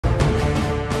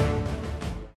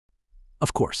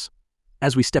Of course,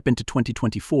 as we step into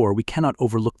 2024, we cannot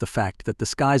overlook the fact that the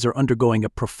skies are undergoing a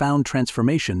profound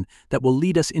transformation that will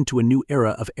lead us into a new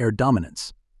era of air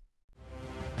dominance.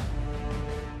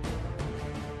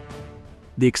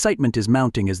 The excitement is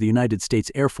mounting as the United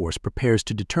States Air Force prepares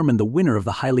to determine the winner of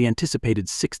the highly anticipated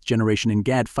 6th-generation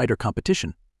NGAD fighter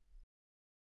competition.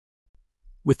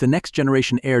 With the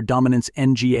next-generation air dominance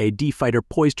NGAD fighter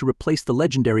poised to replace the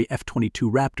legendary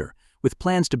F-22 Raptor, with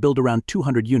plans to build around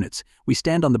 200 units, we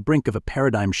stand on the brink of a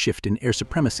paradigm shift in air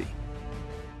supremacy.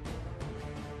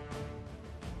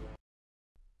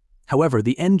 However,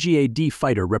 the NGAD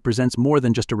fighter represents more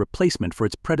than just a replacement for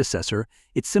its predecessor.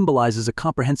 It symbolizes a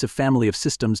comprehensive family of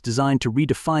systems designed to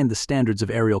redefine the standards of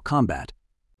aerial combat.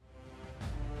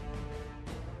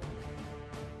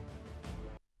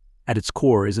 At its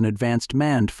core is an advanced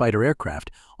manned fighter aircraft,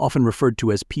 often referred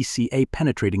to as PCA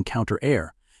penetrating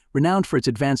counter-air, renowned for its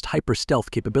advanced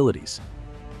hyper-stealth capabilities.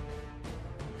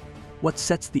 What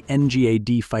sets the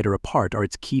NGAD fighter apart are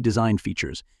its key design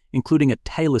features, including a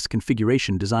tailless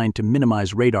configuration designed to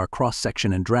minimize radar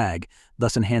cross-section and drag,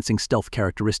 thus enhancing stealth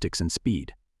characteristics and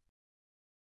speed.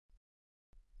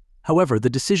 However, the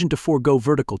decision to forego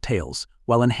vertical tails,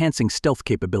 while enhancing stealth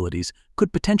capabilities,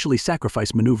 could potentially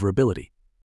sacrifice maneuverability.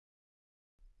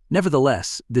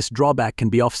 Nevertheless, this drawback can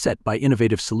be offset by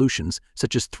innovative solutions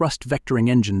such as thrust vectoring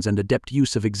engines and adept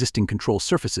use of existing control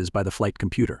surfaces by the flight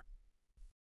computer.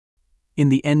 In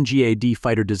the NGAD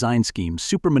fighter design scheme,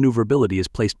 supermaneuverability is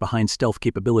placed behind stealth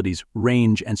capabilities,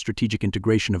 range, and strategic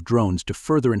integration of drones to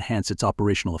further enhance its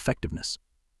operational effectiveness.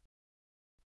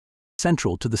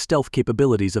 Central to the stealth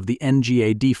capabilities of the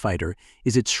NGAD fighter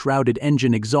is its shrouded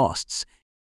engine exhausts,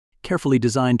 carefully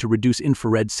designed to reduce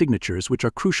infrared signatures, which are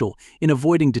crucial in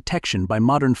avoiding detection by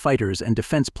modern fighters and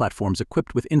defense platforms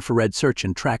equipped with infrared search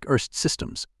and track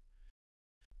systems.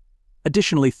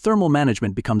 Additionally, thermal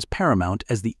management becomes paramount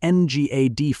as the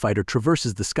NGAD fighter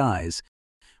traverses the skies,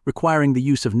 requiring the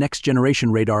use of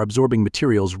next-generation radar-absorbing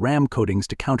materials RAM coatings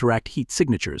to counteract heat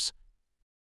signatures.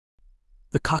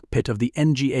 The cockpit of the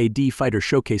NGAD fighter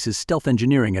showcases stealth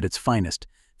engineering at its finest,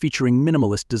 featuring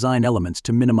minimalist design elements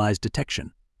to minimize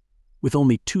detection. With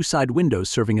only two side windows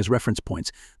serving as reference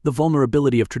points, the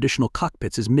vulnerability of traditional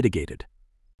cockpits is mitigated.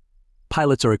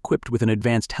 Pilots are equipped with an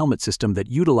advanced helmet system that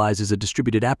utilizes a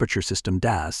distributed aperture system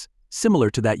 (DAS), similar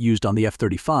to that used on the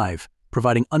F-35,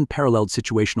 providing unparalleled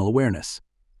situational awareness.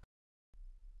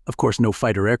 Of course, no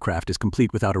fighter aircraft is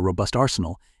complete without a robust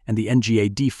arsenal, and the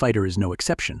NGAD fighter is no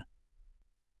exception.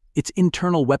 Its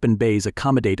internal weapon bays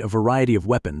accommodate a variety of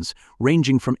weapons,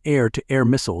 ranging from air-to-air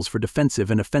missiles for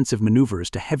defensive and offensive maneuvers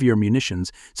to heavier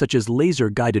munitions such as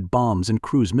laser-guided bombs and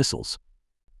cruise missiles.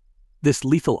 This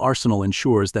lethal arsenal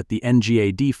ensures that the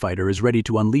NGAD fighter is ready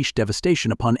to unleash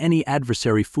devastation upon any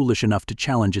adversary foolish enough to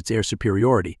challenge its air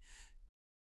superiority.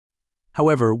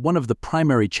 However, one of the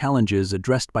primary challenges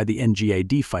addressed by the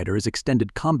NGAD fighter is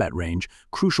extended combat range,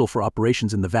 crucial for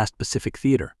operations in the vast Pacific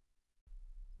theater.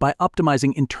 By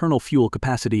optimizing internal fuel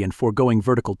capacity and foregoing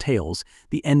vertical tails,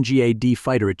 the NGAD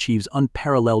fighter achieves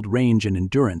unparalleled range and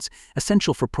endurance,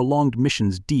 essential for prolonged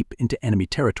missions deep into enemy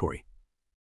territory.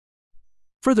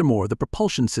 Furthermore, the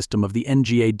propulsion system of the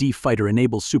NGAD fighter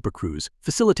enables supercruise,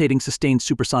 facilitating sustained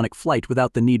supersonic flight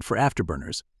without the need for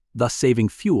afterburners, thus saving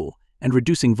fuel and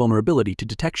reducing vulnerability to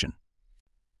detection.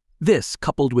 This,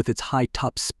 coupled with its high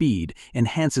top speed,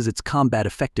 enhances its combat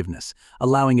effectiveness,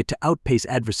 allowing it to outpace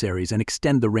adversaries and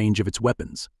extend the range of its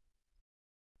weapons.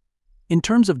 In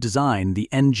terms of design, the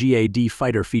NGAD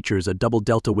fighter features a double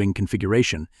delta wing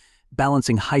configuration,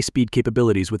 balancing high-speed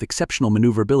capabilities with exceptional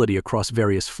maneuverability across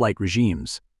various flight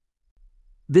regimes.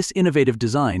 This innovative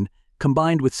design,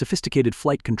 combined with sophisticated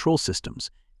flight control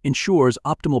systems, ensures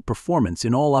optimal performance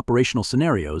in all operational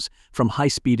scenarios, from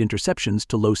high-speed interceptions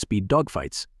to low-speed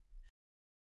dogfights.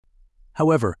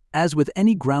 However, as with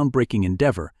any groundbreaking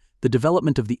endeavor, the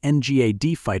development of the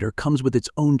NGAD fighter comes with its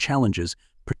own challenges,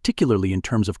 particularly in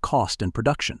terms of cost and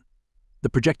production. The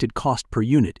projected cost per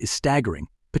unit is staggering,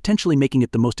 potentially making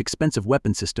it the most expensive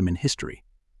weapon system in history.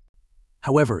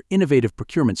 However, innovative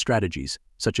procurement strategies,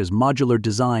 such as modular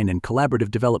design and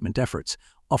collaborative development efforts,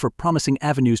 offer promising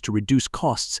avenues to reduce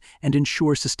costs and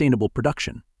ensure sustainable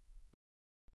production.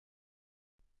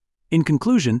 In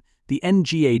conclusion, the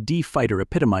NGAD fighter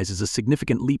epitomizes a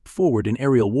significant leap forward in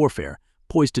aerial warfare,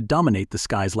 poised to dominate the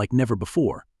skies like never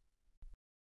before.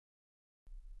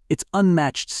 Its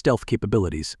unmatched stealth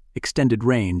capabilities, extended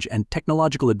range, and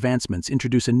technological advancements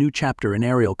introduce a new chapter in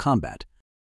aerial combat,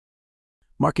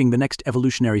 marking the next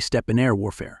evolutionary step in air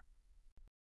warfare.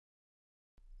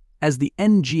 As the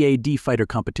NGAD fighter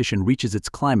competition reaches its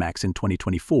climax in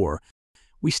 2024,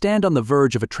 We stand on the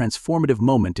verge of a transformative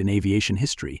moment in aviation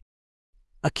history,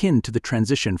 akin to the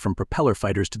transition from propeller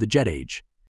fighters to the jet age.